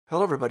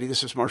Hello, everybody.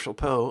 This is Marshall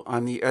Poe.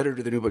 I'm the editor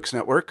of the New Books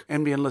Network.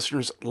 NBN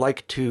listeners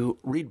like to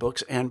read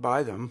books and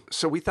buy them.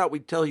 So we thought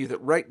we'd tell you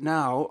that right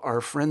now, our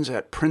friends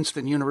at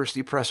Princeton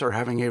University Press are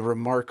having a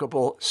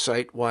remarkable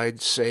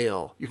site-wide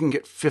sale. You can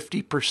get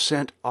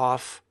 50%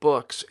 off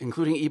books,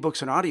 including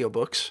ebooks and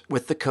audiobooks,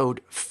 with the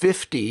code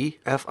 50,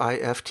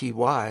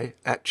 F-I-F-T-Y,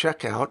 at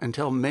checkout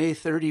until May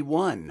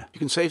 31. You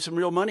can save some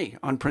real money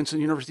on Princeton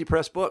University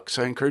Press books.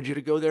 I encourage you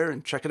to go there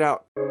and check it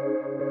out.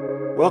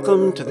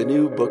 Welcome to the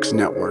New Books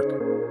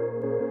Network.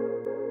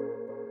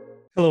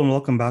 Hello and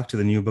welcome back to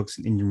the New Books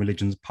in Indian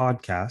Religions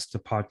podcast, the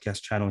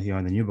podcast channel here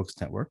on the New Books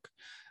Network.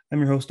 I'm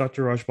your host,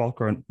 Dr. Raj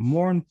Balkar, and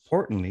more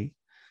importantly,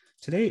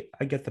 today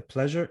I get the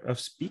pleasure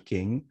of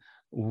speaking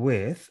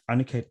with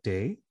Aniket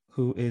Dey,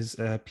 who is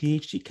a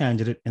PhD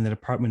candidate in the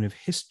Department of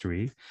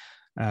History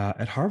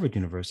at Harvard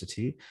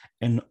University,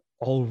 and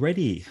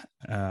already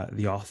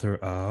the author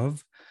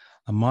of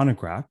a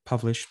monograph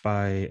published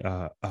by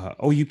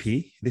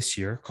OUP this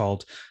year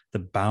called The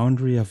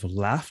Boundary of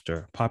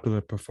Laughter,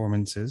 Popular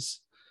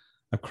Performances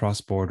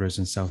Across Borders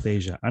in South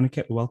Asia.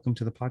 Aniket, welcome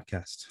to the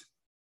podcast.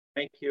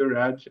 Thank you,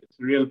 Raj. It's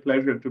a real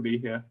pleasure to be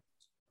here.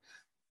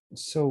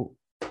 So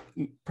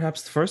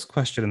perhaps the first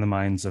question in the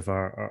minds of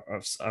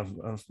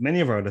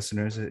many of our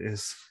listeners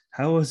is,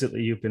 how is it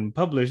that you've been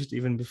published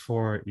even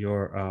before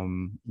your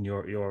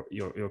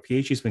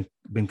PhD has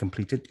been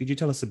completed? Could you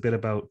tell us a bit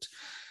about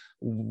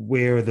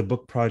where the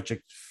book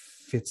project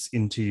fits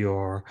into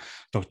your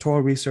doctoral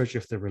research,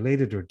 if they're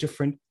related or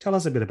different? Tell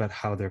us a bit about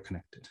how they're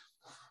connected.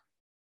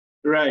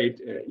 Right.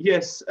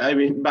 Yes. I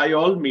mean, by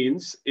all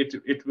means,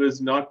 it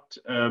was not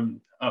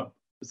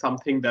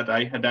something that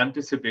I had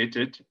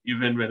anticipated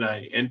even when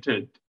I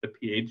entered the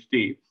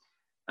PhD.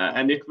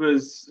 And it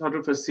was sort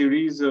of a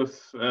series of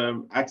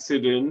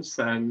accidents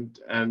and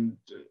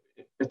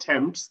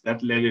attempts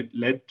that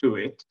led to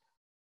it.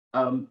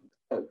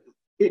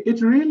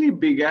 It really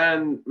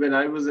began when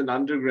I was an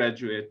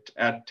undergraduate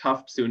at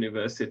Tufts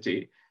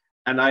University.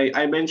 And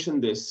I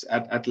mentioned this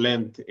at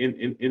length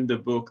in the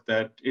book,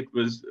 that it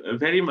was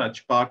very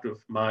much part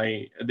of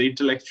the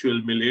intellectual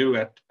milieu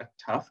at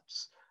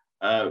Tufts,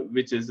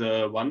 which is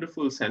a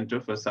wonderful center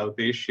for South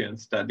Asian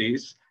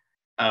studies.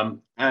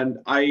 And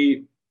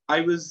I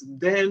was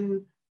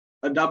then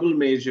a double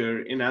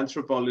major in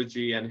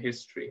anthropology and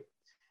history.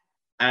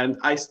 And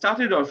I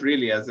started off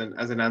really as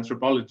an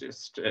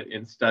anthropologist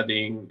in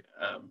studying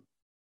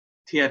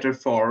theater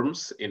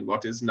forms in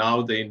what is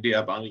now the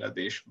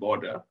India-Bangladesh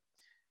border,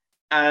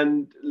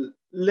 and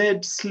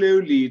led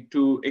slowly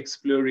to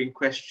exploring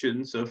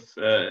questions of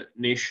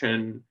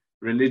nation,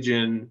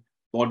 religion,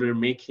 border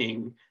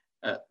making,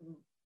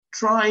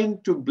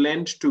 trying to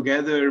blend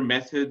together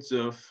methods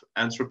of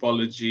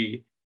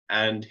anthropology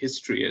and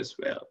history as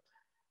well.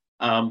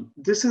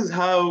 This is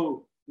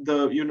how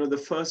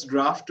the first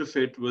draft of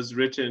it was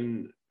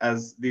written,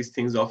 as these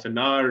things often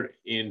are,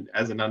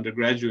 as an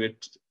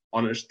undergraduate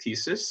honors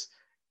thesis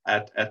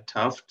at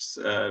Tufts,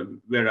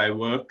 where I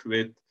worked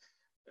with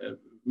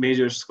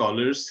major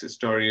scholars,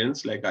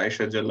 historians like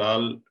Aisha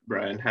Jalal,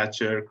 Brian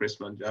Hatcher, Chris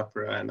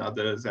Manjapra, and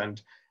others, and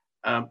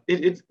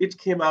it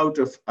came out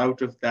of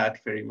that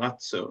very much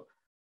so.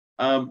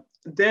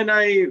 Then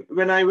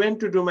when I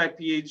went to do my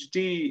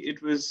PhD,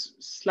 it was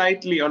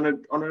slightly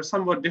on a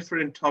somewhat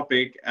different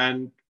topic,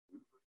 and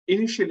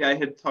initially I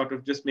had thought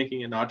of just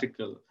making an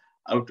article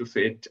out of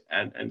it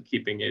and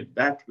keeping it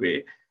that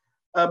way,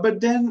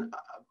 but then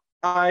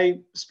I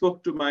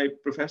spoke to my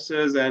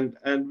professors, and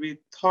we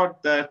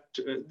thought that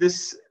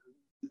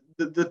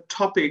the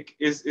topic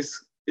is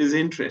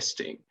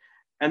interesting,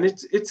 and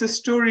it's a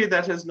story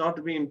that has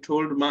not been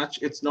told much.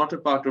 It's not a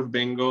part of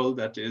Bengal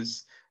that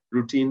is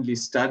routinely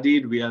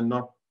studied. We are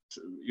not,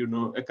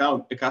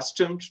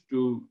 accustomed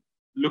to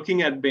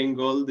looking at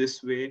Bengal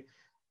this way,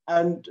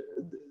 and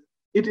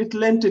it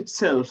lent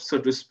itself, so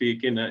to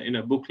speak, in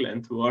a book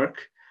length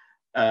work,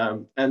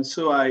 and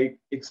so I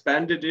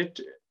expanded it.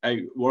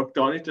 I worked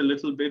on it a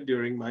little bit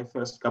during my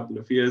first couple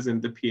of years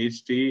in the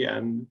PhD,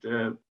 and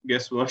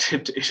guess what?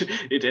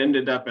 It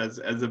ended up as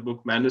a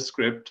book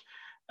manuscript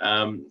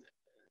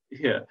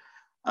here.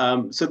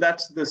 So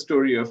that's the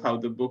story of how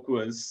the book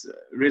was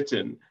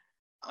written.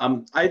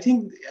 I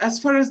think as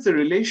far as the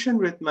relation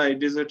with my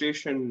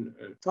dissertation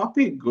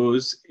topic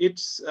goes,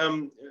 it's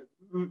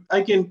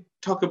I can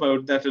talk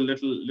about that a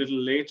little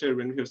later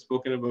when we have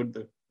spoken about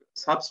the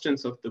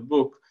substance of the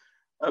book,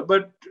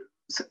 but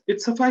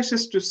it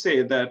suffices to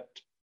say that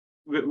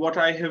what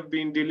I have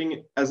been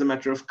dealing as a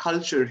matter of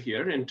culture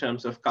here, in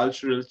terms of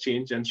cultural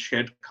change and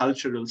shared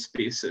cultural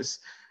spaces,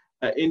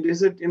 in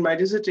my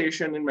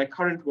dissertation, in my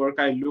current work,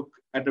 I look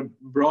at a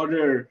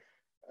broader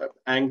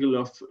angle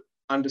of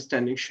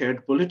understanding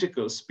shared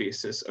political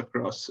spaces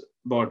across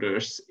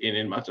borders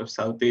in much of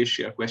South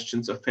Asia,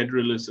 questions of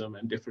federalism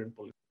and different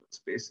political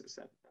spaces,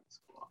 and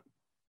so on.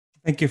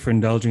 Thank you for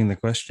indulging the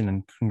question,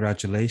 and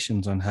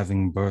congratulations on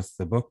having birthed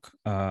the book.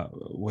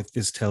 What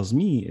this tells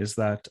me is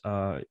that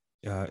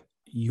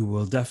you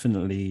will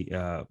definitely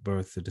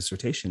birth a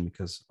dissertation,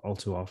 because all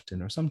too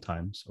often, or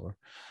sometimes, or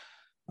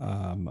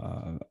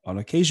On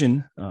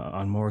occasion,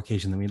 on more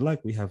occasion than we'd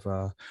like, we have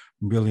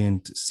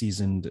brilliant,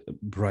 seasoned,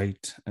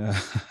 bright,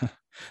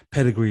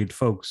 pedigreed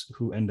folks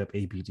who end up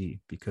ABD,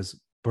 because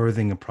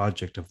birthing a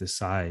project of this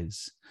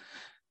size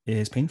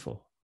is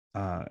painful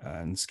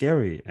and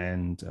scary,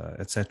 and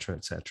et cetera,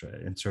 et cetera.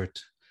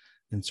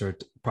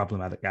 Insert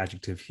problematic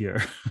adjective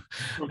here.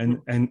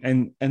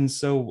 and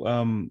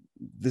so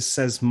this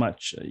says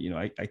much.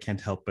 I can't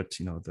help but,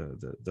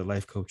 the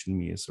life coach in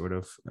me is sort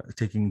of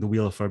taking the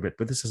wheel for a bit,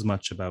 but this is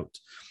much about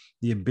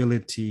the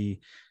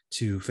ability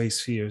to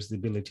face fears, the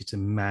ability to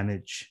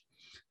manage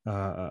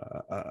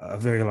a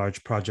very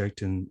large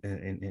project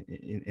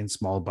in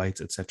small bites,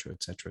 et cetera,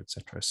 et cetera, et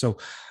cetera. So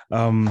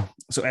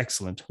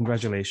excellent.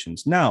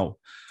 Congratulations. Now,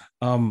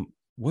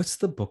 what's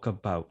the book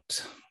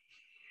about?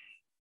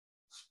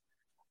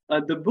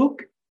 The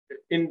book,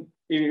 in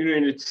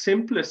its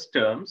simplest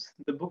terms,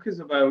 the book is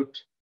about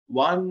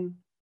one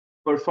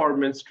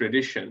performance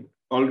tradition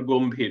called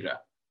Gombhira.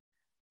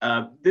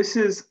 This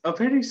is a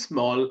very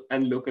small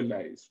and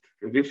localized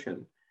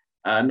tradition.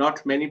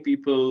 Not many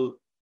people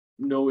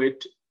know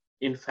it,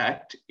 in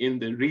fact, in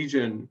the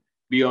region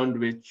beyond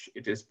which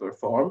it is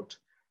performed.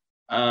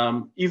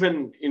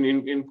 Even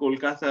in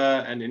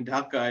Kolkata and in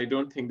Dhaka, I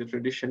don't think the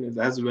tradition is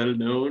as well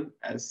known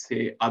as,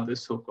 say, other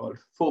so-called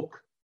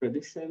folk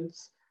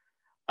traditions.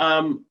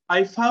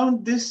 I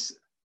found this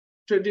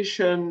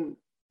tradition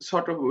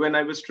sort of when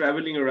I was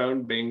traveling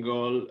around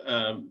Bengal,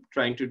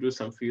 trying to do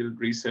some field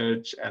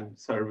research and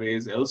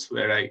surveys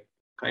elsewhere. I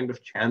kind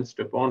of chanced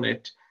upon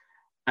it,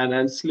 and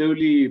then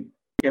slowly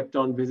kept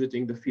on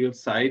visiting the field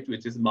site,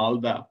 which is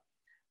Malda,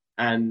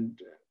 and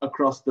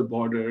across the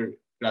border,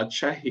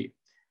 Rajshahi.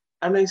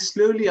 And I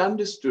slowly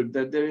understood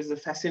that there is a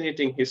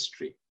fascinating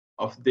history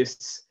of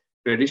this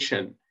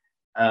tradition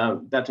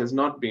that has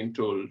not been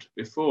told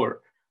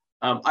before.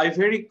 I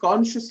very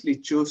consciously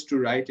chose to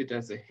write it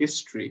as a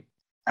history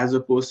as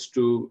opposed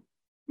to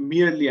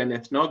merely an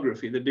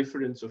ethnography. The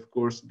difference, of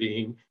course,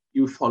 being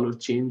you follow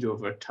change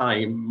over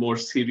time more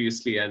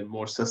seriously and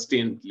more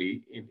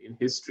sustainably in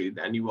history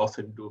than you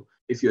often do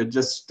if you're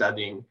just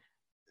studying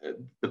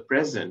the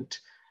present.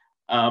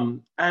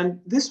 And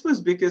this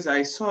was because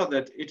I saw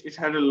that it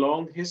had a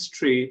long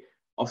history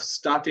of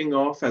starting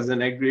off as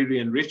an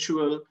agrarian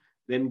ritual,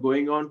 then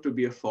going on to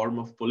be a form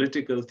of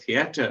political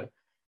theater.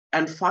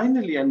 And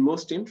finally, and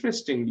most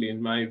interestingly,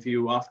 in my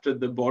view, after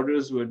the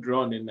borders were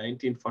drawn in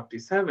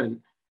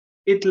 1947,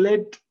 it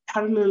led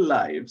parallel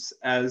lives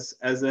as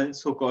a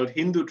so-called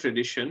Hindu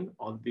tradition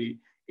on the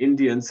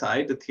Indian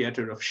side, the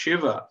theater of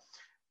Shiva,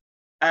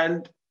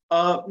 and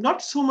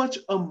not so much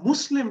a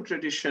Muslim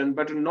tradition,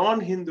 but a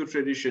non-Hindu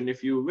tradition,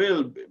 if you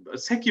will, a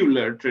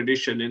secular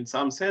tradition in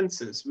some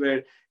senses,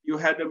 where you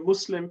had a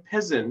Muslim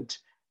peasant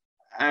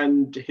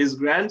and his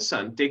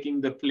grandson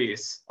taking the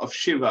place of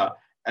Shiva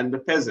and the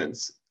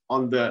peasants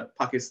on the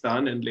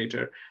Pakistan and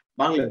later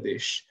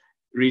Bangladesh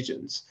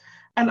regions.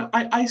 And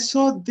I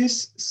saw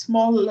this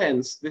small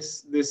lens,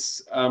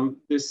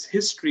 this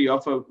history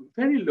of a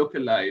very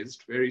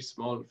localized, very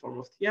small form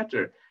of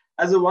theater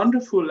as a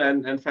wonderful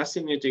and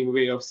fascinating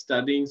way of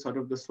studying sort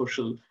of the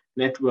social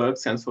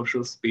networks and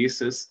social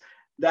spaces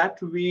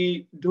that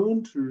we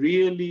don't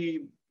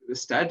really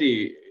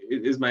study,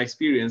 is my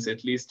experience,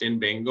 at least in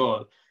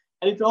Bengal.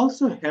 And it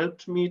also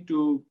helped me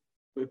to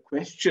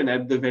question,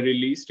 at the very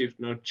least, if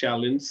not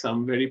challenge,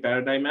 some very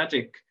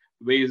paradigmatic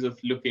ways of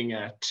looking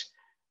at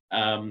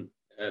the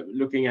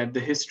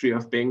history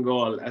of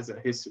Bengal as a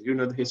history,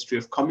 the history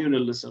of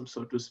communalism,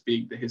 so to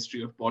speak, the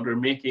history of border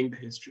making, the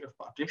history of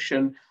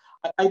partition.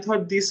 I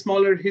thought these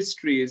smaller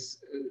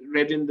histories,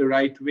 read in the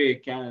right way,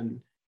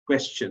 can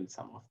question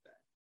some of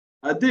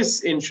that.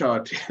 This, in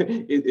short,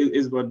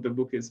 is what the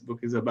book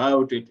is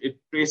about. It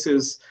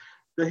traces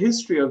the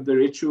history of the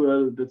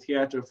ritual, the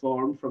theater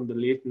form from the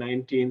late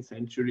 19th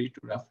century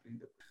to roughly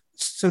the...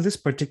 So this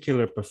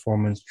particular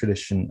performance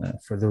tradition,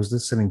 for those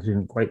listening who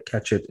didn't quite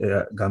catch it,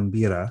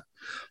 Gambhira,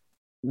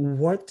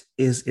 what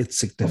is its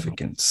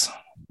significance?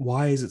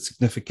 Why is it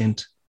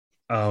significant?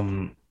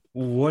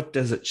 What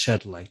does it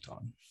shed light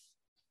on?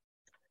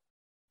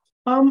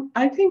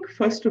 I think,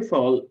 first of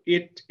all,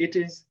 it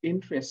is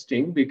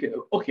interesting because,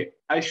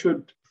 I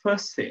should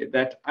first say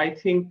that I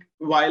think,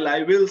 while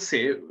I will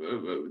say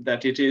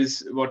that it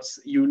is what's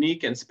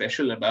unique and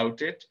special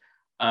about it,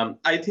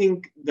 I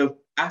think the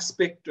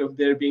aspect of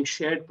there being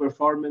shared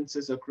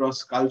performances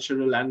across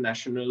cultural and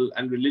national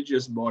and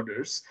religious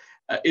borders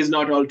is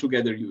not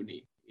altogether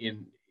unique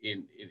in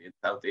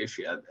South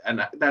Asia.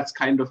 And that's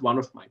kind of one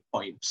of my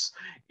points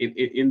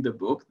in the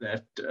book,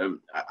 that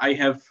I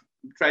have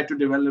tried to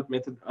develop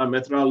a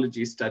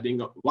methodology studying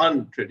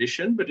one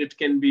tradition, but it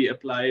can be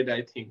applied,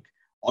 I think,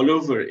 all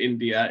over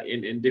India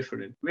in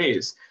different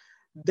ways.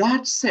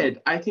 That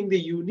said, I think the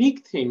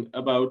unique thing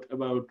about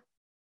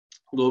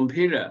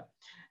Gombhira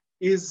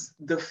is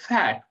the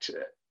fact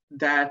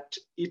that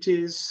it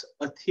is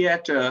a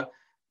theater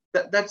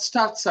that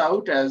starts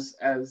out as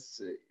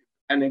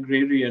an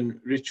agrarian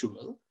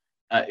ritual.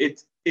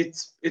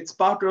 It's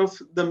part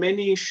of the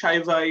many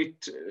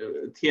Shaivite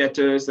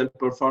theaters and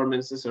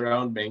performances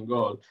around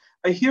Bengal,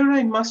 Here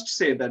I must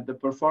say that the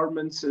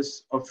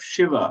performances of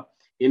Shiva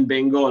in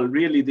Bengal,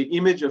 really the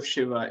image of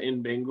Shiva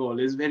in Bengal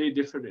is very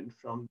different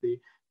from the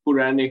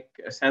Puranic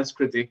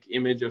Sanskritic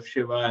image of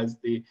Shiva as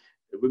the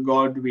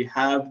god we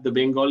have. The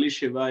Bengali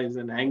Shiva is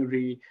an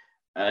angry,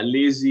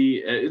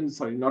 lazy,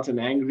 sorry, not an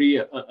angry,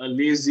 a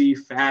lazy,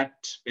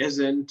 fat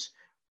peasant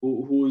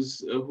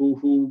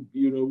who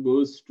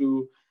goes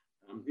to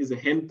is a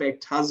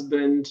henpecked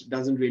husband,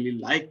 doesn't really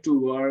like to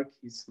work.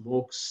 He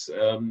smokes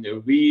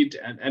weed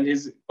and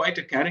is quite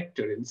a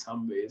character in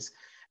some ways,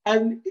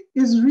 and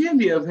is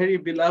really a very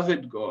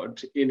beloved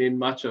god in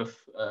much of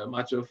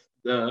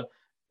the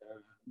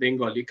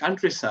Bengali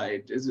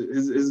countryside.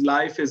 His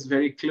life is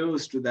very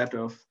close to that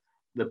of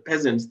the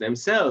peasants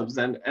themselves,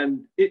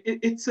 and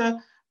it's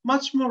a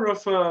much more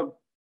of a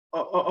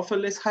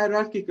less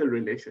hierarchical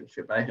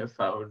relationship I have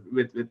found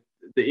with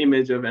the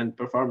image of and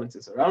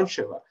performances around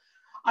Shiva.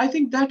 I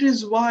think that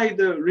is why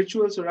the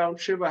rituals around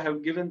Shiva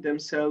have given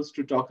themselves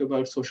to talk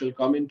about social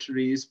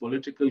commentaries,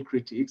 political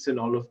critiques, and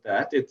all of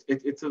that.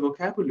 It's a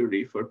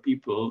vocabulary for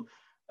people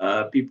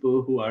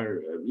who are,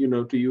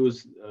 to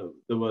use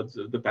the words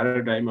of the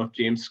paradigm of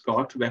James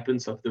Scott,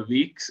 weapons of the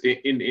weak,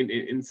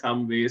 in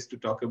some ways to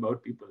talk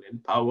about people in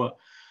power.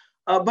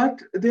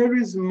 But there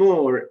is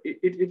more.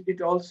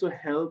 It also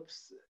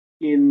helps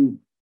in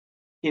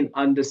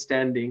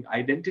understanding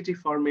identity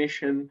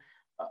formation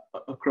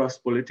across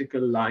political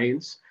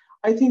lines.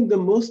 I think the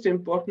most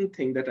important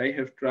thing that I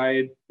have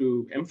tried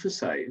to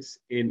emphasize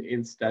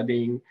in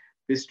studying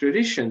this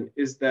tradition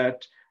is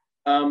that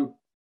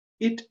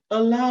it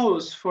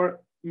allows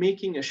for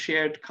making a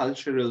shared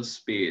cultural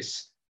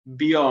space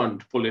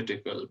beyond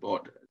political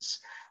borders.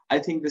 I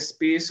think the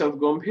space of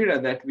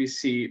Gombhira that we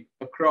see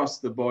across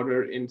the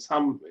border in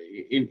some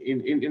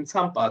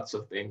parts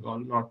of Bengal,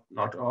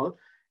 not all,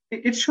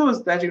 it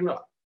shows that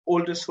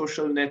older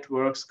social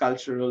networks,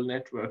 cultural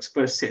networks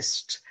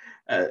persist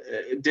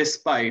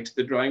despite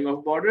the drawing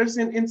of borders.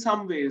 In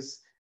some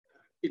ways,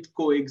 it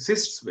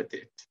coexists with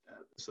it,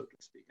 so to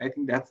speak. I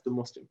think that's the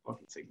most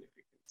important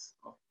significance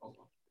of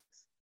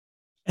this.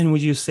 And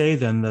would you say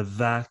then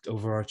that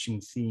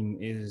overarching theme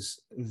is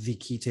the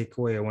key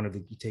takeaway or one of the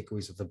key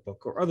takeaways of the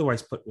book, or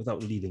otherwise put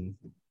without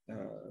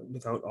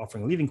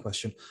offering a leading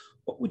question,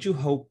 what would you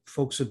hope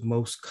folks would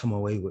most come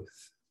away with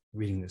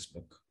reading this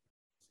book?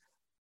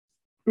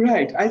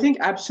 Right. I think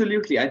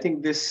absolutely. I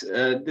think this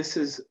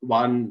is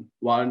one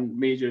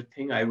major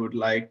thing I would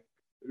like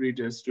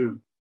readers to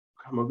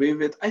come away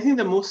with. I think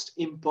the most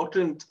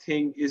important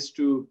thing is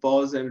to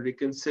pause and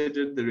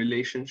reconsider the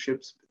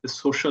relationships, the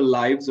social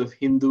lives of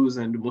Hindus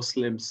and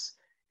Muslims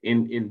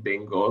in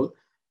Bengal.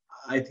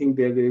 I think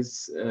there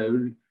is,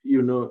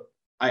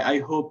 I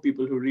hope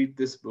people who read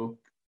this book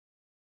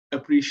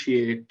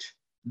appreciate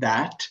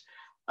that.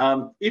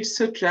 It's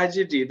a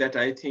tragedy that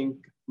I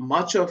think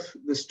much of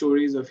the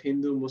stories of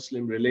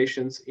Hindu-Muslim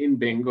relations in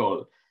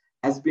Bengal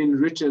has been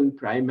written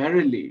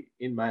primarily,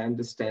 in my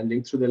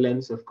understanding, through the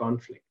lens of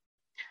conflict.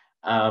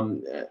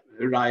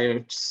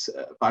 Riots,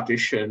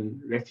 partition,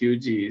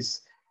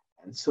 refugees,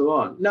 and so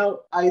on.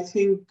 Now, I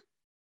think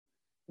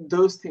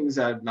those things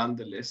are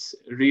nonetheless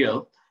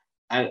real,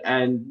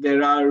 and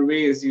there are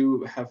ways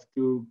you have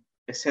to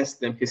assess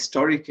them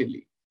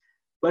historically.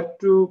 But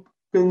to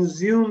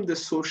consume the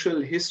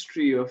social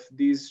history of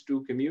these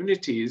two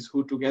communities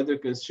who together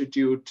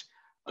constitute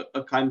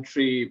a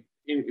country,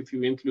 if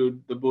you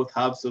include the both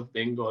halves of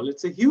Bengal,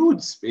 it's a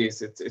huge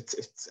space.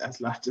 It's as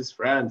large as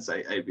France,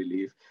 I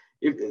believe.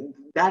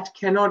 That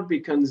cannot be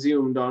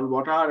consumed on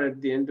what are,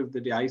 at the end of the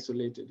day,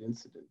 isolated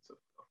incidents of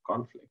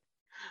conflict.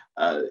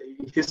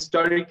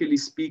 Historically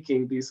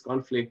speaking, these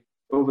conflicts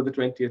over the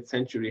 20th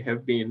century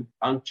have been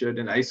punctured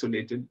and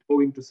isolated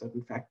owing to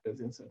certain factors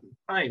in certain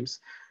times.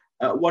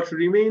 What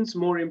remains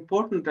more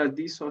important are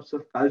these sorts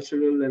of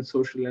cultural and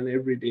social and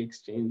everyday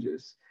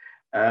exchanges.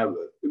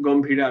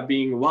 Gombhira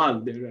being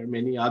one, there are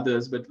many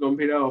others, but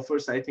Gombhira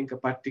offers, I think, a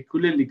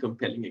particularly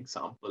compelling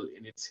example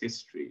in its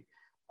history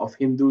of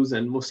Hindus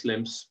and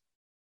Muslims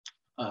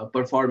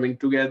performing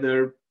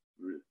together,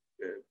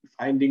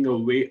 finding a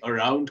way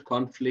around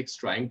conflicts,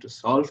 trying to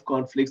solve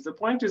conflicts. The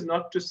point is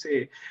not to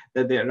say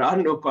that there are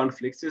no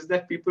conflicts, it's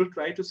that people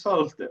try to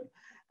solve them.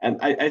 And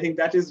I think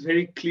that is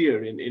very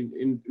clear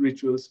in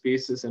ritual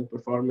spaces and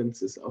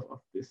performances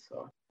of this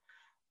sort.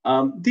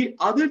 The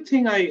other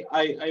thing I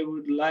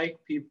would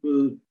like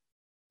people,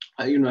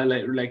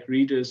 like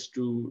readers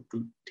to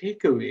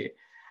take away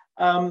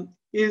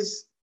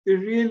is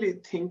really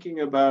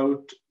thinking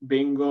about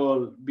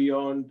Bengal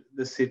beyond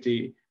the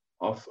city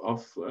of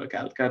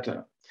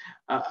Calcutta.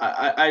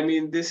 I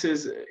mean, it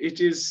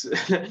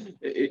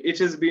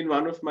has been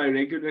one of my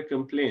regular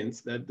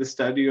complaints that the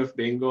study of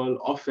Bengal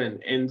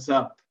often ends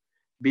up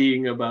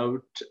being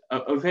about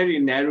a very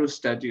narrow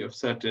study of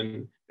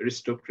certain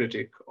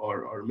aristocratic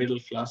or middle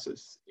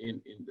classes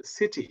in the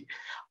city.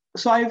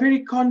 So I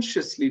very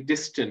consciously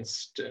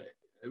distanced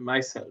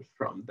myself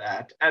from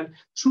that. And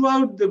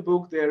throughout the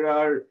book,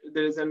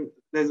 there's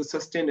a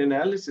sustained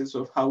analysis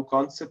of how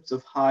concepts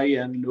of high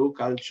and low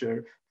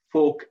culture,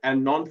 folk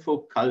and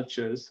non-folk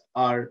cultures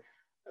are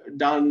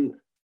done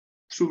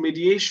through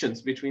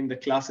mediations between the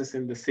classes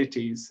in the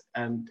cities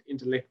and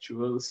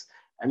intellectuals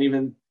and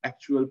even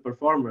actual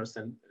performers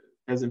and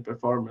peasant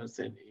performers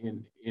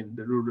in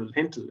the rural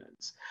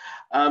hinterlands.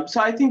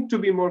 So I think to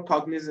be more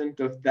cognizant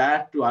of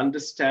that, to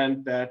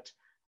understand that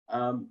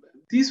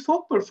these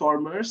folk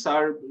performers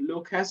are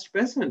low-caste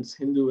peasants,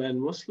 Hindu and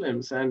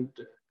Muslims,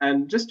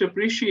 and just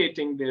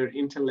appreciating their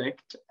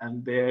intellect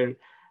and their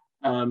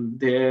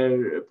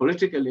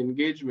political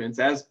engagements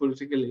as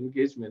political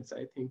engagements,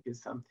 I think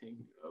is something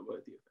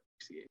worthy of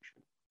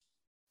appreciation.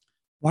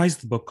 Why is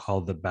the book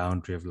called The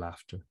Boundary of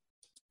Laughter?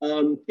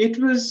 It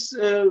was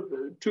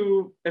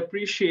to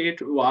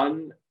appreciate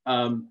one,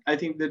 I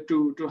think that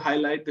to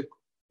highlight the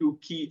two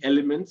key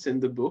elements in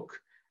the book.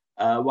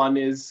 One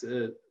is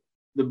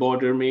the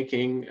border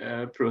making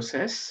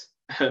process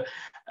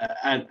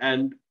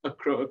and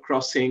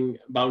crossing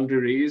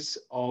boundaries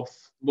of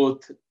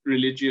both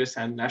religious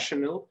and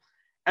national.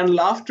 And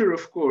laughter,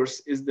 of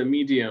course, is the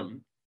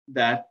medium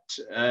that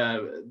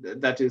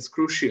is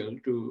crucial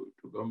to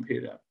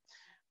Gombhira.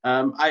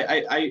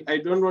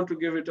 I don't want to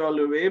give it all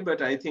away,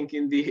 but I think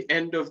in the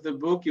end of the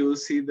book, you'll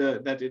see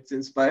that it's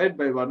inspired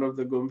by one of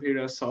the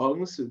Gombhira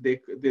songs. They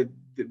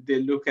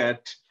look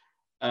at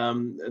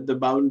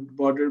the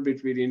border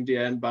between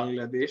India and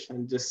Bangladesh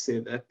and just say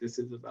that this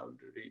is a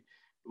boundary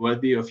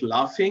worthy of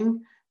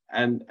laughing,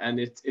 and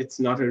it's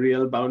not a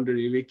real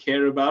boundary we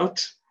care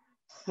about.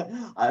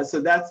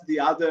 So that's the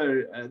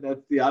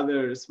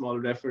other small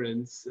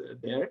reference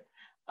there.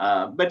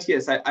 But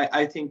yes,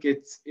 I think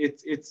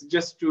it's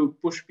just to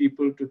push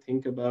people to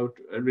think about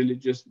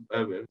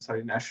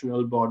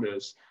national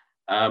borders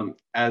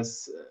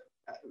as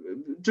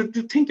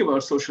to think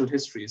about social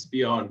histories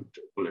beyond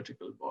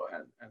political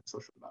and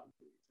social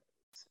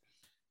boundaries.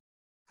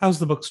 How's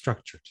the book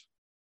structured?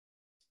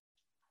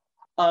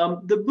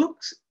 The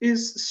book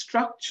is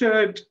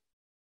structured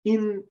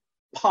in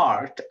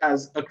part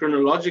as a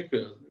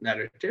chronological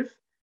narrative.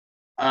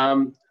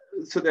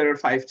 So there are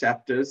 5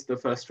 chapters. The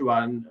first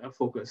one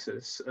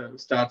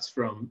starts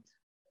from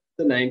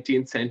the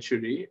 19th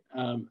century,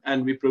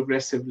 and we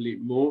progressively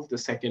move. The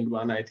second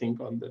one, I think,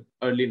 on the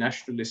early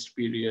nationalist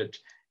period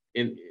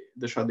in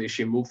the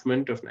Swadeshi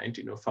movement of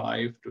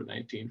 1905 to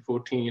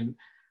 1914.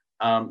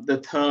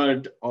 The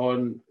third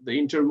on the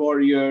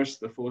inter-warriors,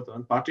 the fourth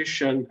on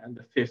partition, and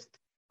the fifth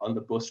on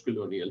the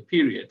post-colonial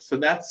period. So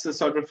that's a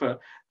sort of a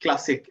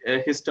classic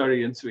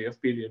historian's way of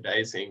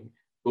periodizing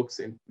books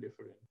in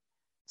different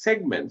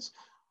segments.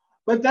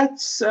 But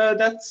that's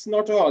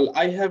not all.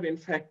 I have in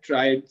fact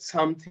tried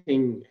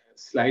something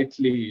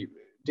slightly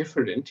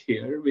different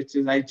here, which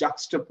is I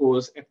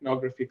juxtapose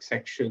ethnographic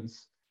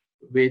sections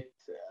with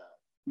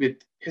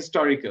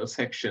historical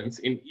sections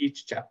in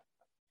each chapter.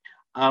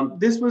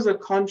 This was a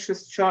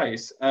conscious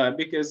choice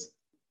because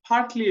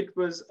partly it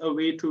was a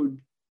way to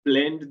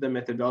blend the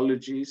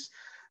methodologies,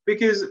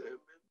 because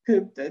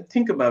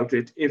think about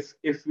it,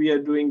 if we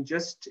are doing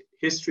just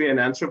history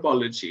and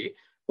anthropology,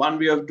 one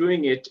way of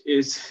doing it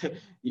is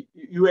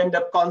you end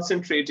up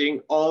concentrating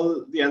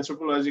all the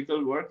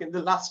anthropological work in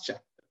the last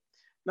chapter.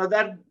 Now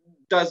that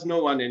does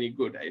no one any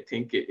good, I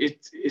think,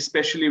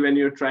 especially when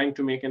you're trying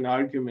to make an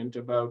argument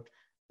about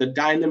the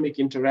dynamic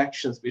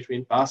interactions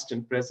between past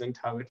and present,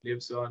 how it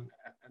lives on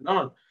and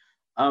on.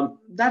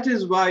 That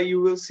is why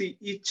you will see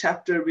each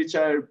chapter, which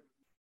are,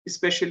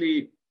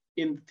 especially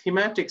in the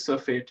thematics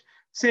of it,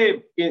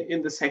 say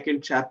in the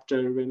second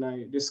chapter, when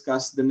I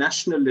discuss the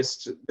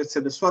nationalist, let's say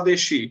the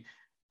Swadeshi,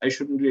 I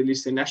shouldn't really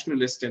say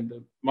nationalist in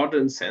the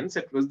modern sense,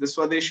 it was the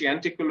Swadeshi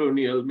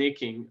anti-colonial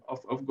making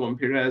of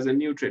Gombhira as a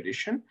new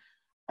tradition.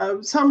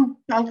 Some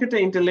Calcutta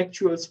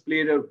intellectuals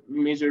played a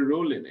major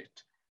role in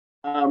it.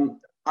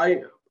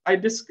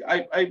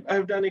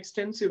 I've done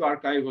extensive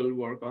archival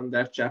work on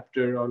that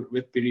chapter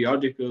with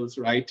periodicals,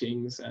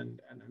 writings,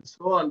 and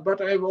so on.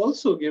 But I've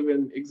also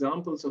given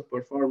examples of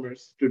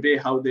performers today,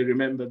 how they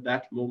remember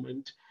that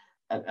moment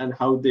and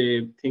how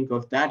they think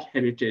of that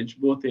heritage,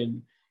 both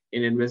in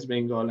West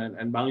Bengal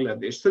and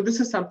Bangladesh. So this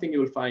is something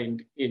you'll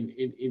find in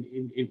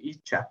each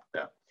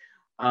chapter.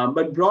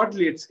 But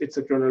broadly, it's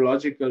a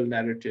chronological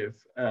narrative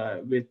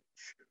with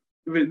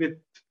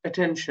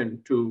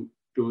attention to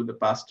the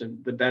past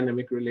and the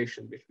dynamic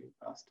relation between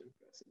past and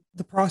present.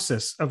 The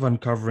process of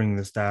uncovering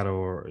this data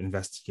or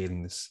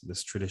investigating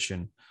this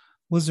tradition,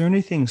 was there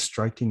anything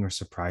striking or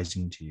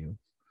surprising to you?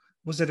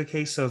 Was it a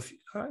case of,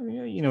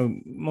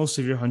 most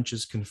of your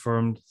hunches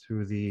confirmed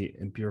through the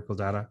empirical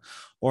data,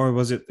 or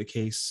was it the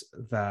case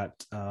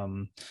that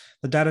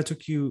the data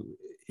took you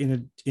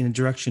in a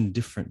direction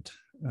different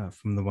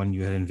from the one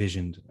you had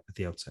envisioned at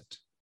the outset?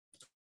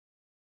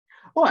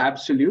 Oh,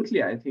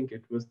 absolutely. I think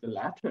it was the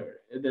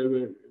latter. There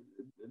were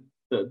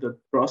the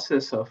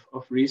process of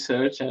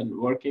research and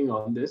working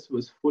on this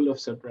was full of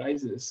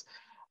surprises.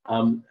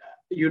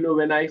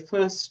 When I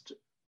first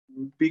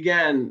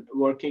began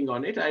working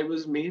on it, I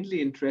was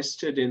mainly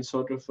interested in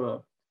sort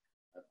of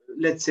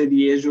let's say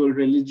the age-old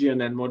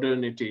religion and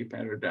modernity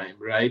paradigm,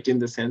 right? In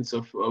the sense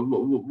of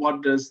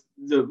what is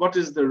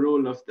the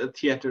role of the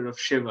theater of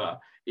Shiva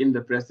in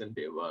the present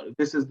day world?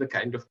 This is the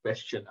kind of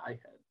question I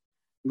had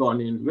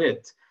gone in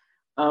with.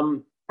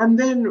 And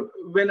then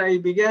when I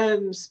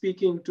began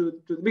speaking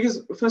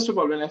because first of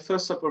all, when I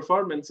first saw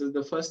performances,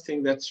 the first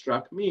thing that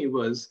struck me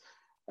was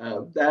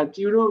that,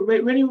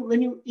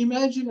 when you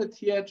imagine a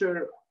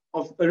theater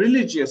of a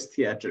religious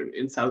theater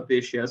in South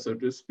Asia, so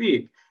to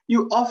speak,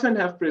 you often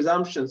have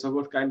presumptions of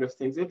what kind of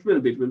things it will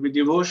be. It will be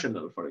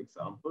devotional, for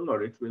example,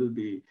 or it will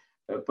be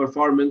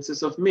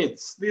performances of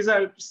myths. These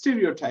are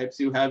stereotypes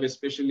you have,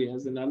 especially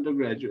as an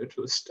undergraduate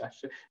who's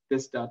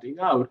just starting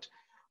out.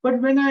 But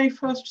when I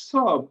first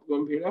saw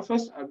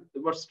Gambhira,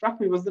 what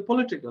struck me was the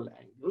political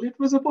angle. It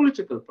was a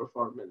political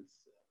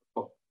performance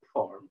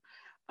form.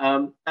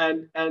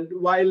 And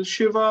while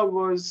Shiva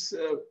was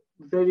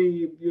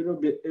very,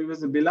 it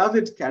was a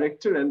beloved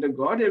character and a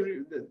god,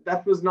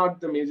 that was not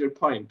the major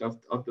point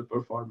of the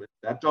performance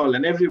at all.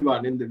 And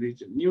everyone in the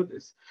region knew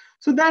this.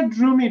 So that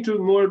drew me to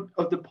more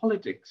of the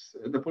politics,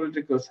 the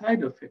political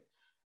side of it.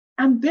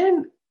 And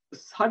then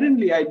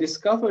suddenly I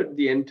discovered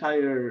the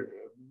entire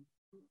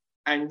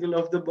angle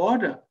of the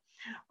border.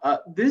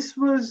 This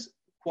was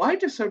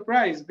quite a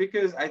surprise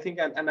because I think,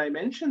 and I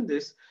mentioned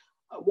this,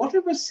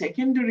 whatever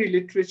secondary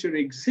literature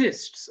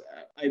exists,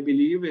 I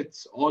believe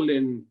it's all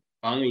in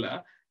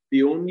Bangla.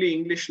 The only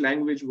English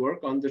language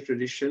work on the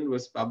tradition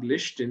was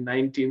published in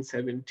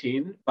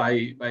 1917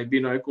 by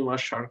Binoy Kumar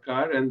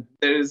Sarkar, and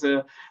there is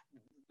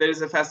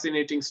a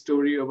fascinating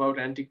story about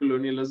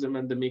anti-colonialism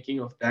and the making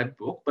of that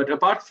book. But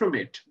apart from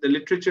it, the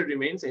literature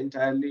remains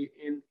entirely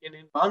in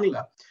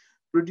Bangla,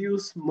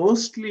 produced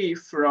mostly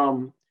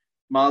from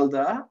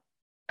Malda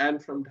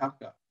and from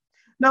Dhaka.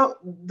 Now,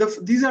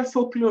 these are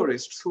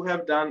folklorists who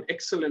have done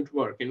excellent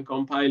work in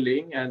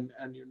compiling and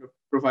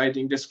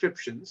providing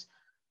descriptions,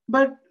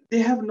 but they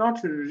have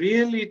not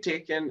really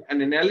taken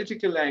an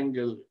analytical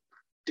angle,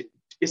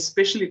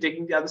 especially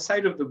taking the other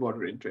side of the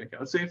border into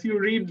account. So if you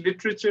read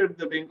literature,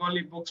 the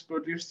Bengali books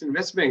produced in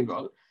West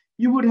Bengal,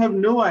 you would have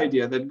no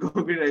idea that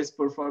Gambhira is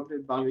performed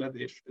in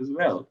Bangladesh as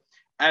well,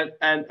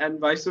 and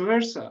vice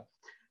versa.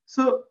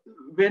 So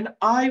when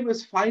I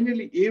was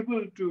finally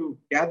able to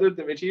gather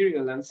the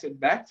material and sit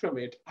back from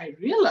it, I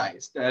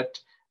realized that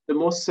the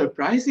most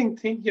surprising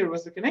thing here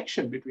was the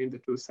connection between the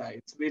two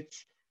sides,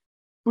 which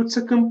puts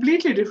a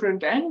completely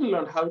different angle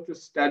on how to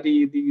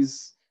study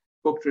these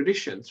folk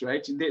traditions,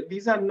 right?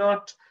 These are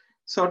not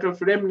sort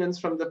of remnants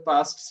from the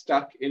past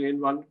stuck in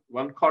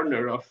one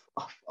corner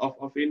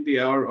of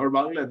India or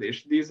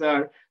Bangladesh. These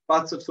are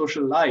parts of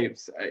social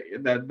lives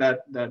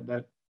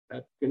that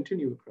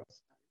continue across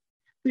time.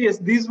 So yes,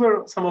 these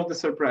were some of the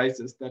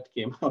surprises that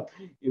came up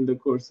in the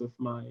course of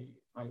my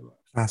work.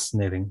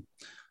 Fascinating.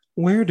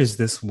 Where does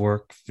this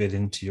work fit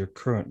into your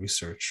current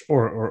research,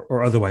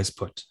 or otherwise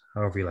put,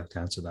 however you like to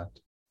answer that?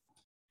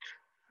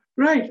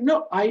 Right.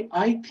 No,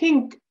 I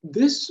think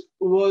this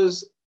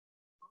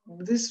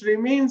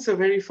remains a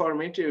very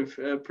formative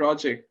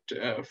project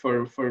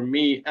for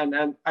me,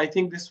 and I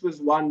think this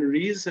was one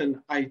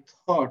reason I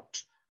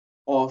thought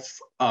of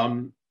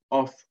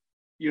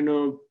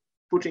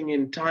putting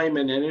in time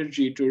and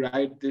energy to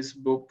write this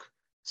book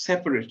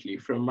separately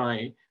from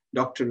my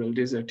doctoral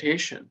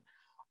dissertation,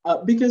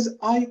 because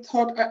I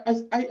thought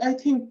I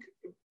think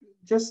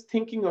just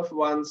thinking of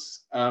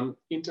one's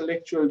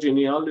intellectual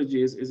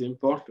genealogy is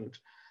important.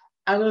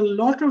 And a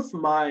lot of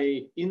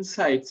my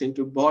insights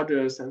into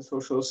borders and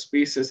social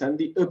spaces and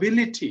the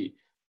ability,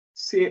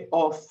 say,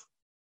 of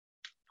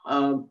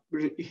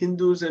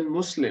Hindus and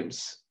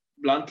Muslims,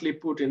 bluntly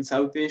put, in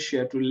South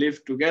Asia to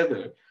live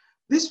together,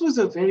 this was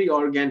a very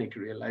organic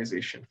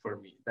realization for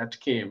me that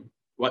came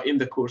in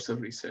the course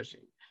of researching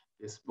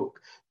this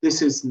book.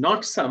 This is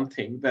not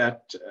something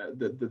that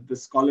the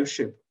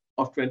scholarship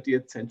of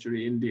 20th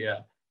century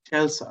India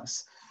tells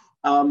us.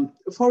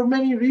 For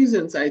many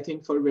reasons, I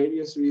think, for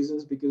various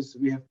reasons, because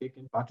we have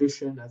taken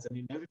partition as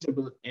an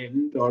inevitable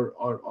end or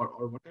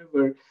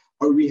whatever,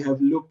 or we have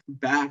looked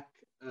back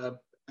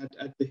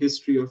at the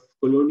history of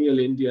colonial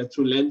India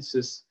through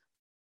lenses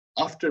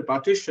after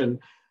partition.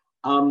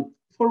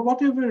 For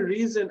whatever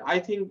reason, I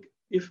think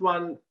if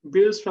one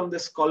builds from the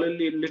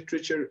scholarly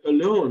literature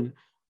alone,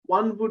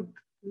 one would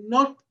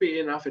not pay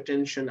enough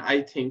attention,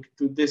 I think,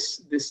 to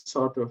this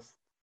sort of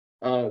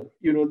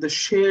the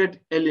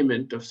shared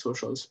element of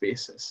social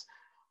spaces.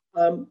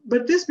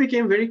 But this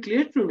became very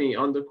clear to me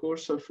on the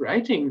course of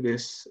writing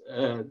this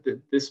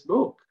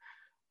book.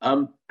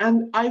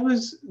 And I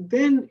was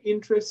then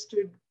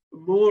interested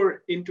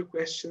more into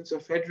questions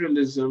of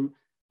federalism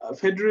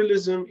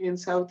in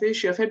South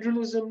Asia,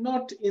 federalism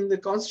not in the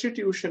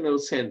constitutional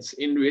sense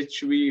in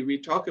which we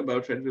talk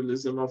about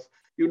federalism of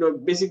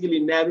basically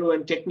narrow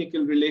and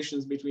technical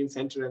relations between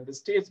center and the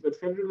states, but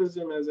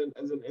federalism as an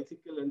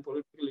ethical and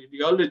political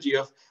ideology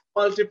of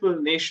multiple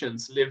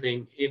nations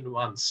living in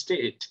one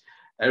state,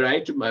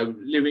 right,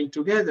 living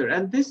together.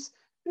 And this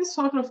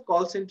sort of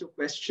calls into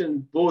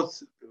question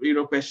both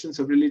questions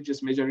of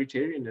religious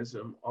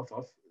majoritarianism of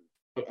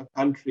a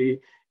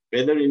country,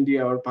 whether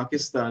India or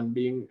Pakistan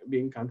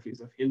being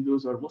countries of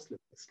Hindus or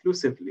Muslims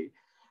exclusively.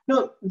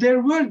 Now,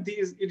 there were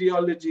these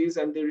ideologies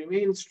and they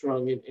remain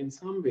strong in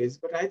some ways,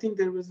 but I think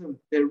there was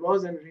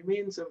and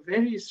remains a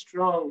very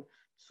strong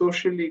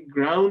socially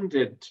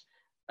grounded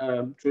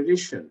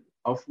tradition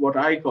of what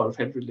I call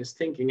federalist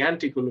thinking,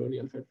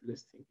 anti-colonial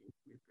federalist thinking,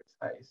 to be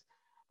precise,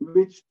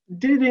 which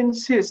did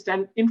insist,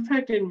 and in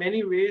fact, in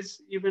many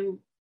ways, even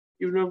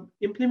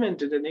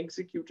implemented and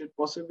executed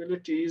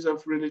possibilities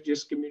of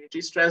religious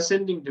communities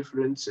transcending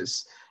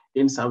differences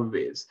in some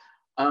ways.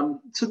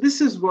 So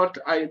this is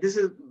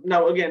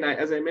now again,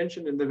 as I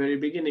mentioned in the very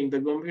beginning, the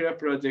Gombhira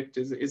project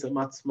is a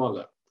much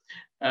smaller.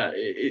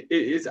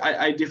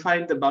 I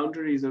defined the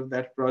boundaries of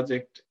that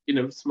project in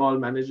a small,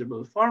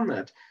 manageable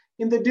format.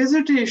 In the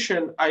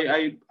dissertation,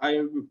 I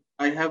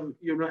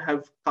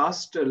have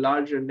cast a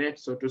larger net,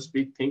 so to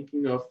speak,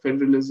 thinking of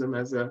federalism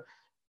as a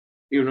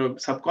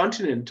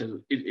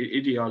subcontinental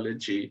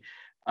ideology,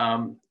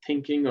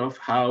 thinking of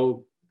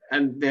how,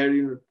 and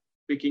they're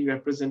picking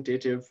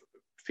representative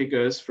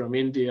figures from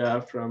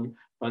India, from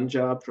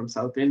Punjab, from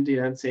South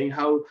India, and saying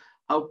how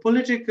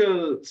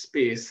political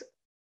space,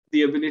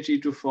 the ability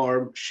to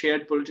form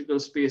shared political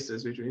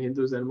spaces between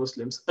Hindus and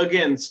Muslims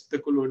against the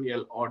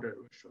colonial order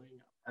was showing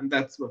up. And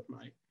that's what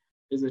my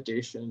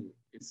dissertation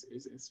is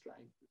trying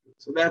to do.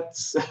 So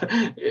that's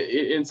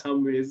in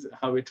some ways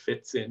how it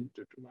fits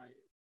into my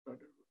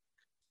broader work.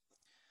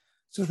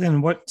 So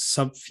then what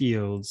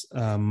subfields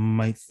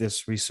might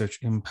this research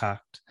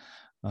impact?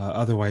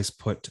 Otherwise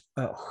put,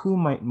 who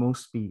might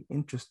most be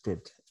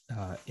interested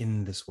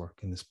in this work,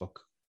 in this book?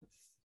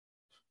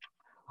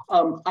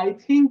 I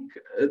think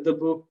the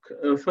book,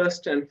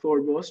 first and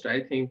foremost, I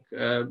think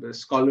the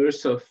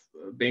scholars of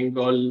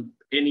Bengal,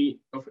 any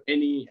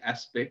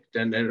aspect,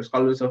 and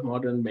scholars of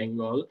modern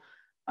Bengal,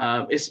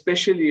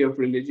 especially of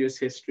religious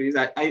histories,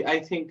 I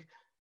think,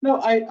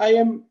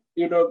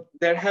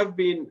 there have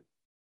been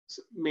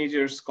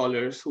major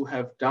scholars who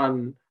have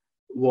done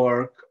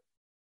work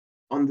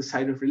on the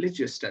side of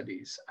religious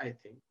studies, I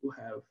think, who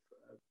have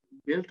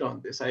built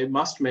on this. I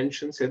must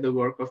mention, say, the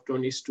work of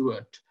Tony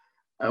Stewart,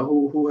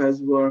 who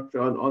has worked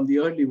on the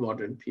early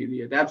modern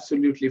period,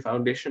 absolutely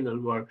foundational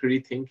work,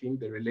 rethinking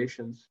the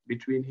relations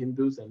between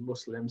Hindus and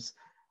Muslims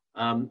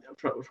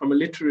from a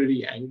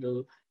literary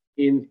angle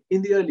in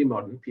the early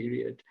modern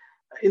period.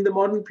 In the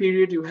modern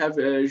period, you have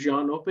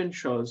Jean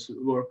Openshaw's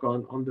work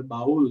on the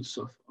Bauls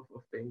of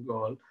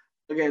Bengal.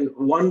 Again,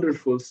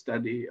 wonderful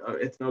study,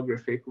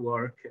 ethnographic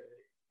work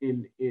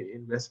in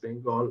West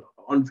Bengal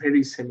on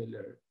very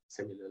similar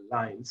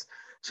lines.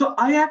 So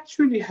I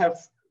actually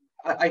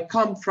I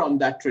come from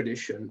that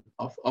tradition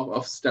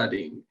of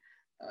studying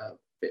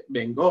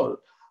Bengal.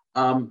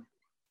 And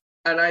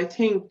I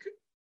think,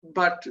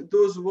 but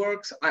those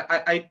works,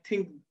 I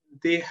think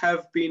they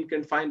have been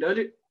confined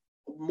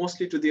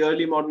mostly to the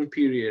early modern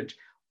period,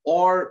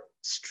 or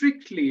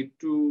strictly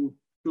to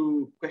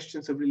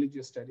questions of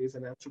religious studies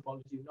and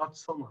anthropology, not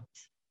so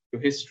much to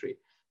history.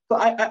 So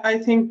I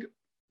think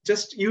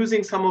just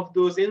using some of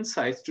those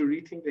insights to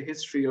rethink the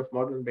history of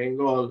modern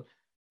Bengal,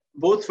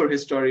 both for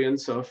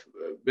historians of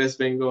West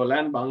Bengal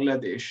and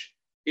Bangladesh,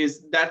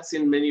 that's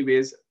in many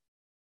ways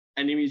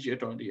an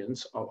immediate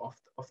audience of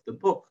the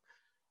book.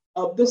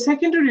 The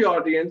secondary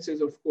audience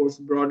is, of course,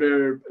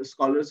 broader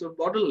scholars of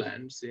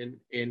borderlands in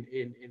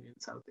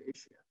South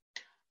Asia.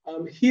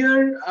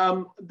 Here,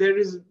 there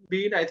has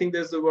been, I think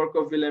there's the work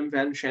of Willem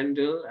van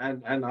Schendel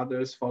and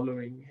others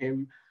following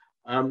him,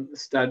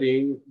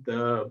 studying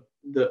the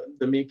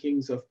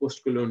makings of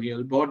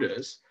post-colonial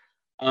borders.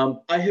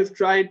 I have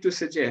tried to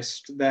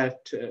suggest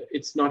that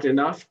it's not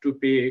enough to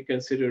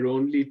consider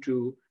only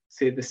to,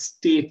 say, the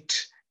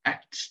state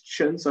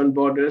actions on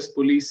borders,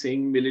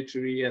 policing,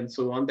 military, and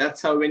so on.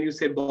 That's how, when you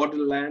say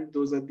borderland,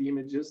 those are the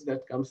images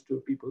that comes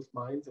to people's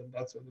minds, and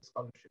that's where the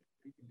scholarship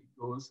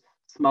goes,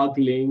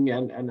 smuggling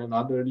and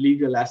other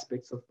legal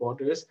aspects of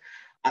borders.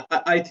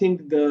 I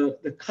think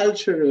the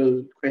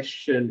cultural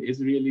question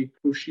is really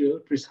crucial,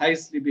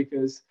 precisely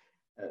because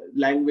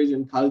language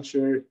and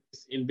culture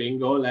in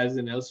Bengal, as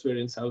in elsewhere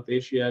in South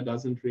Asia,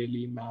 doesn't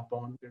really map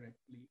on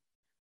directly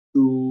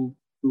to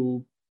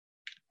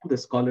the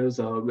scholars,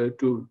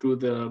 to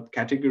the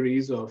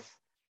categories of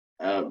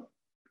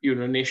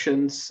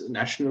nations,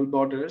 national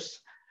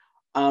borders.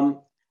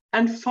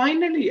 And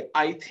finally,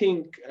 I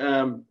think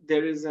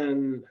there is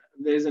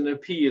an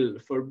appeal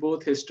for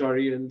both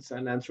historians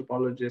and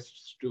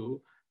anthropologists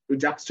to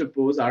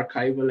juxtapose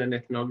archival and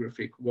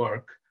ethnographic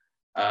work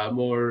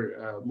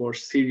more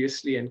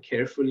seriously and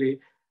carefully.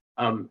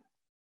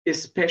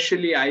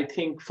 Especially, I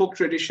think folk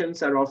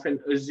traditions are often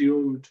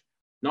assumed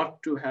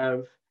not to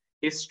have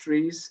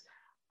histories.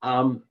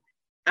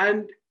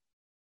 And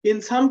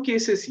in some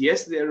cases,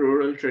 yes, they're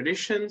oral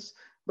traditions,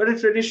 but a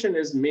tradition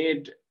is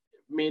made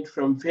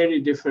from very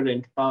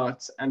different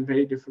parts and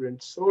very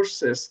different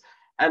sources.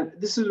 And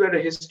this is where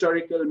a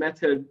historical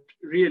method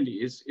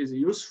really is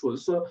useful.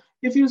 So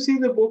if you see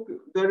the book,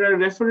 there are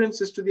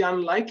references to the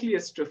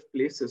unlikeliest of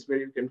places where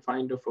you can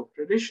find a folk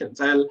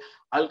traditions.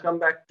 I'll come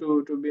back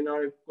to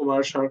Binoy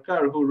Kumar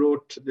Sarkar, who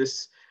wrote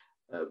this,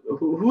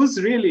 who's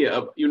really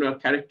a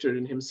character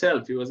in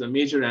himself. He was a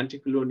major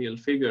anti-colonial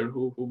figure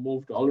who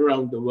moved all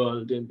around the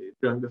world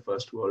during the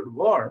First World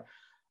War.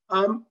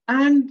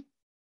 And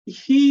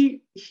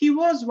he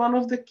was one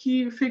of the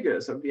key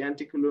figures of the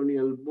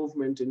anti-colonial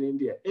movement in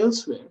India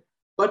elsewhere,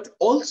 but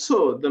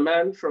also the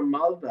man from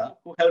Malda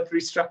who helped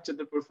restructure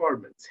the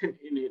performance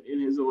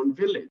in his own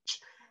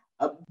village.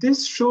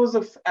 This shows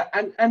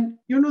and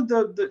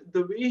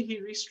the way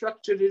he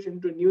restructured it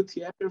into new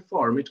theater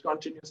form, it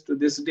continues to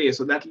this day.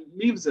 So that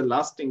leaves a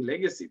lasting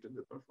legacy to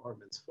the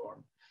performance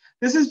form.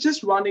 This is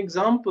just one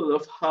example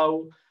of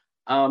how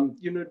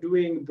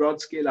doing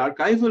broad-scale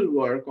archival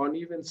work on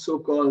even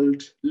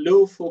so-called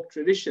low folk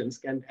traditions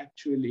can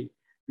actually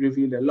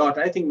reveal a lot.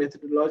 I think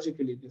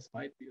methodologically this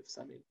might be of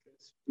some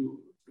interest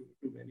to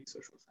many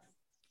social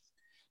scientists.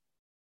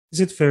 Is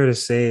it fair to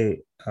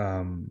say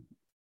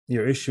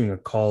you're issuing a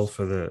call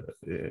for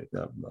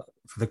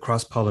the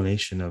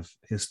cross-pollination of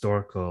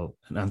historical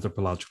and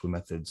anthropological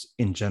methods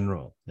in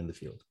general in the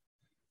field?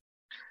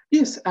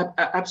 Yes,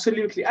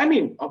 absolutely. I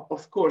mean,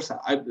 of course,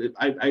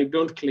 I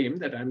don't claim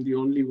that I'm the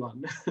only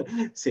one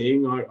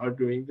saying or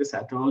doing this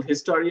at all.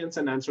 Historians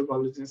and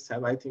anthropologists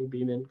have, I think,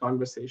 been in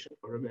conversation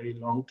for a very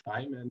long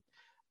time. And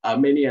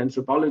many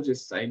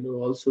anthropologists I know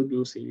also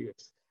do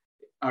serious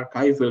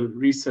archival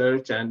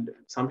research, and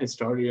some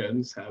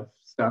historians have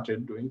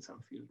started doing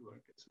some field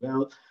work as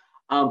well.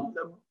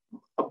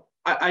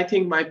 I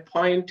think my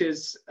point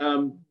is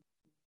to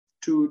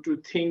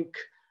think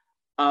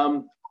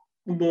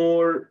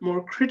more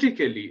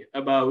critically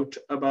about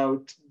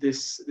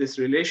this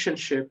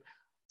relationship.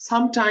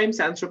 Sometimes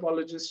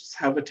anthropologists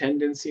have a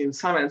tendency in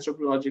some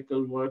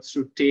anthropological works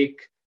to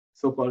take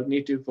so-called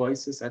native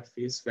voices at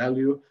face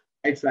value.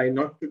 I try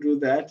not to do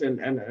that,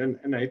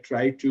 and I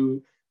try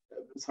to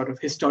sort of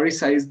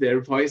historicize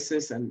their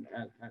voices and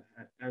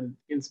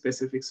in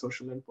specific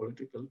social and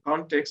political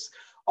contexts.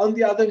 On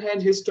the other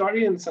hand,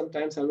 historians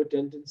sometimes have a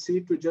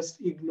tendency to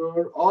just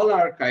ignore all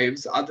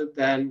archives other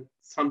than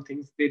some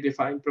things they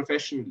define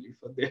professionally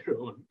for their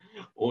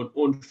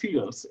own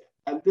fields.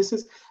 And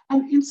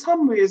in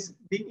some ways,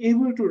 being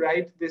able to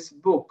write this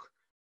book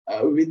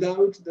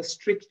without the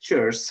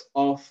strictures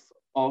of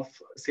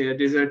say a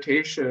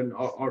dissertation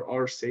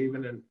or say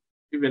even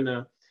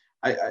a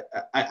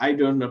I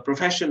don't know,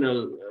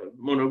 professional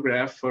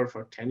monograph for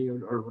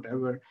tenure or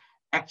whatever,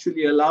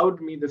 actually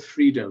allowed me the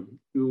freedom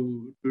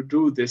to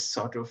do this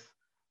sort of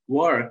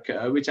work,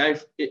 which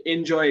I've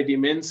enjoyed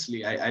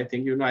immensely. I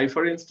think,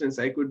 for instance,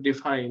 I could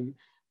define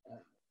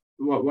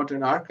what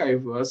an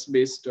archive was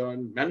based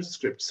on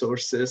manuscript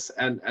sources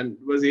and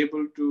was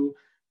able to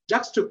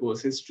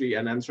juxtapose history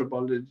and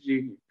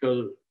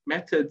anthropological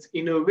methods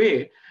in a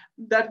way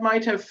that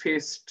might have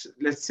faced,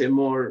 let's say,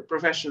 more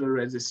professional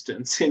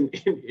resistance in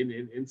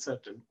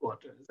certain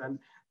quarters. And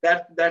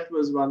that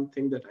was one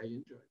thing that I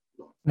enjoyed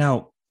a lot.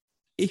 Now,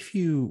 if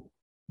you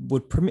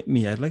would permit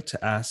me, I'd like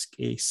to ask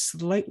a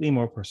slightly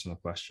more personal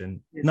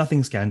question. Yes.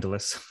 Nothing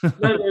scandalous.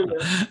 No.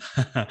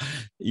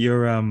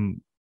 You're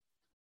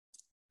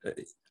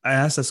I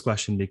asked this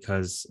question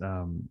because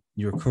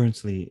you're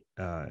currently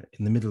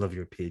in the middle of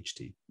your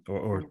PhD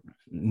or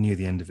near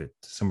the end of it,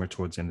 somewhere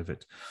towards the end of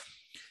it.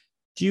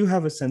 Do you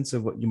have a sense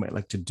of what you might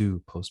like to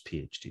do post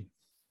PhD?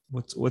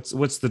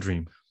 What's the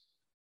dream?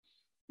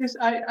 Yes,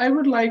 I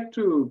would like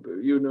to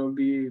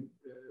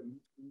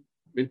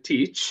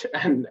teach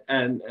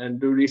and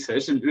do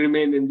research and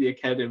remain in the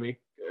academic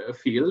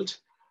field.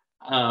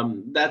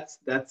 That's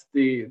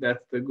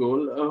the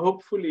goal.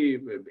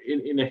 Hopefully,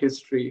 in a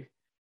history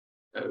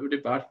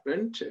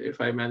department, if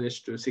I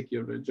manage to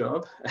secure a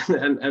job,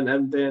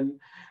 and then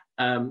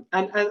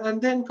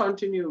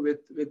continue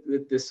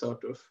with this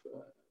sort of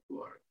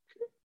work.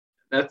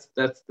 That's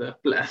the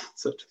plan,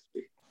 so to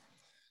speak.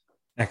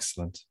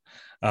 Excellent.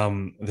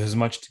 There's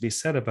much to be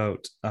said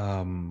about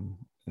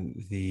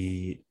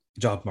the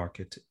job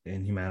market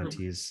in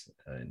humanities,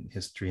 in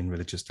history and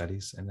religious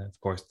studies. And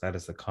of course, that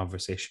is a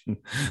conversation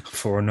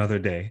for another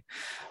day.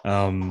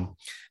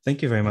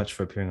 Thank you very much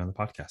for appearing on the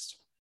podcast.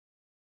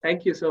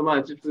 Thank you so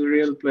much. It was a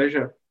real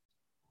pleasure.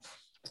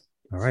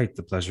 All right.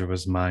 The pleasure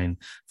was mine.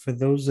 For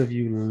those of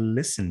you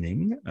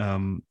listening,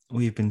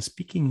 we've been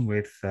speaking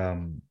with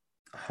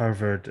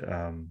Harvard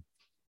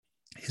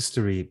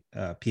history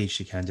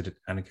PhD candidate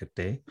Aniket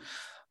Dey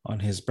on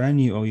his brand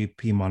new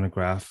OUP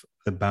monograph,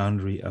 The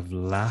Boundary of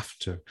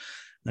Laughter.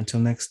 Until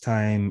next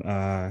time,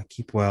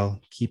 keep well,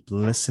 keep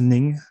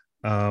listening,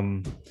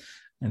 and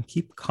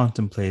keep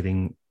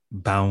contemplating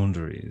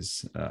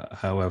boundaries,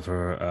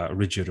 however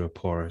rigid or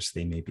porous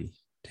they may be.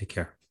 Take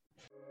care.